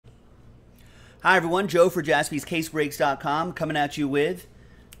Hi everyone, Joe for JaspysCaseBreaks.com coming at you with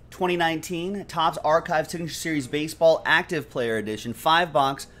 2019 Topps Archive Signature Series Baseball Active Player Edition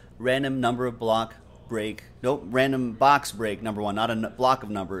 5-box random number of block break. Nope, random box break number one, not a block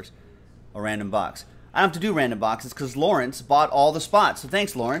of numbers, a random box. I don't have to do random boxes because Lawrence bought all the spots, so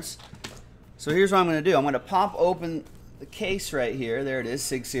thanks Lawrence. So here's what I'm going to do. I'm going to pop open the case right here. There it is,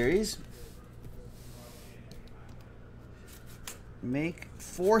 Sig Series. Make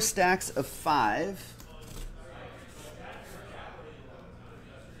 4 stacks of 5.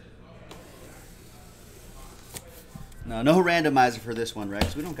 No randomizer for this one,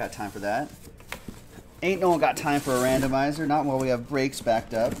 Rex. We don't got time for that. Ain't no one got time for a randomizer, not while we have breaks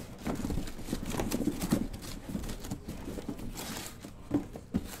backed up.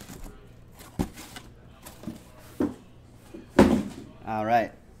 All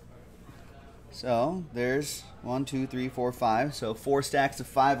right. So there's 1, 2, 3, 4, 5. So 4 stacks of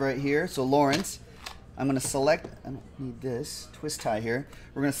 5 right here. So Lawrence, I'm going to select, I don't need this, twist tie here.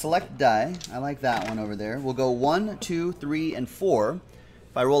 We're going to select die. I like that one over there. We'll go 1, 2, 3, and 4.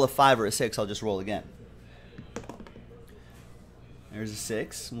 If I roll a 5 or a 6, I'll just roll again. There's a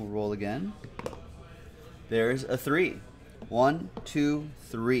 6. We'll roll again. There's a 3. 1, 2,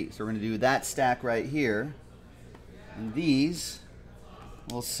 3. So we're going to do that stack right here. And these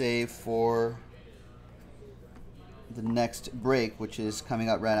we'll save for the next break, which is coming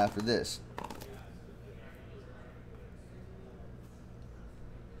up right after this.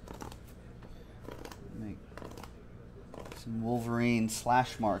 Make some Wolverine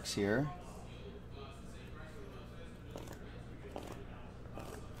slash marks here.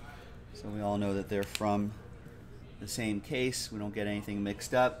 So we all know that they're from the same case. We don't get anything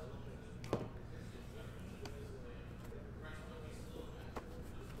mixed up.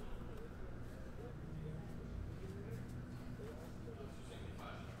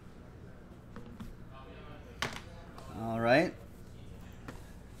 All right.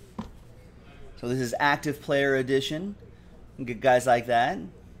 So this is Active Player Edition. You can get guys like that.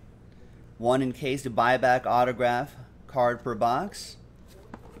 1 in case to buyback autograph card per box.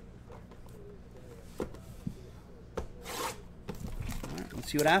 All right,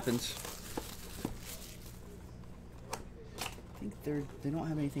 let's see what happens. I think they don't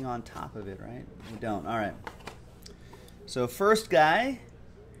have anything on top of it, right? We don't. All right. So first guy.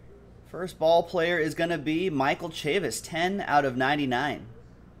 First ball player is going to be Michael Chavis, 10 out of 99.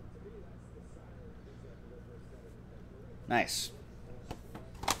 Nice.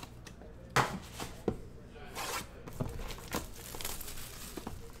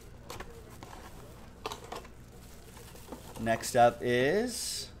 Next up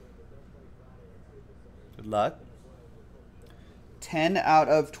is, good luck, 10 out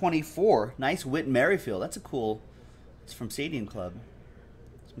of 24. Nice Whit Merrifield. That's a cool, it's from Stadium Club.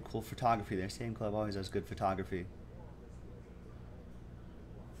 Some cool photography there. Stadium Club always has good photography.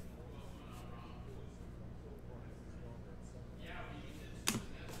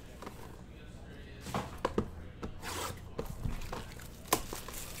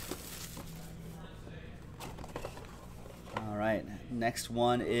 All right, next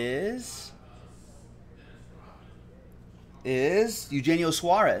one is Eugenio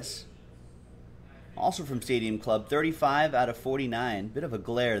Suarez. Also from Stadium Club, 35 out of 49. Bit of a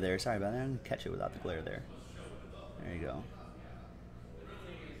glare there. Sorry about that. I'm going to catch it without the glare there. There you go.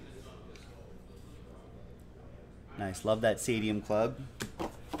 Nice. Love that Stadium Club.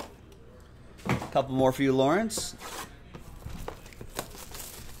 A couple more for you, Lawrence.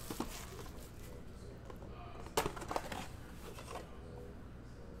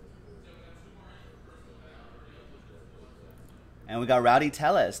 And we got Rowdy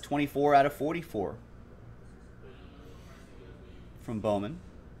Tellez, 24 out of 44 from Bowman.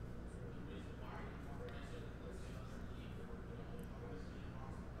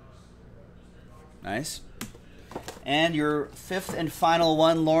 Nice. And your 5th and final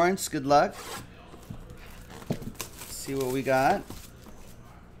one, Lawrence. Good luck. Let's see what we got.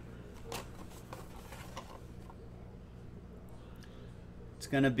 It's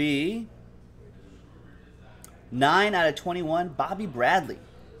going to be 9 out of 21, Bobby Bradley,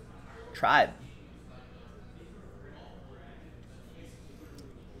 Tribe.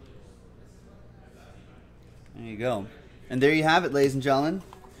 There you go. And there you have it, ladies and gentlemen.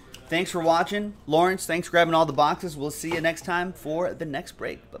 Thanks for watching. Lawrence, thanks for grabbing all the boxes. We'll see you next time for the next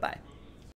break.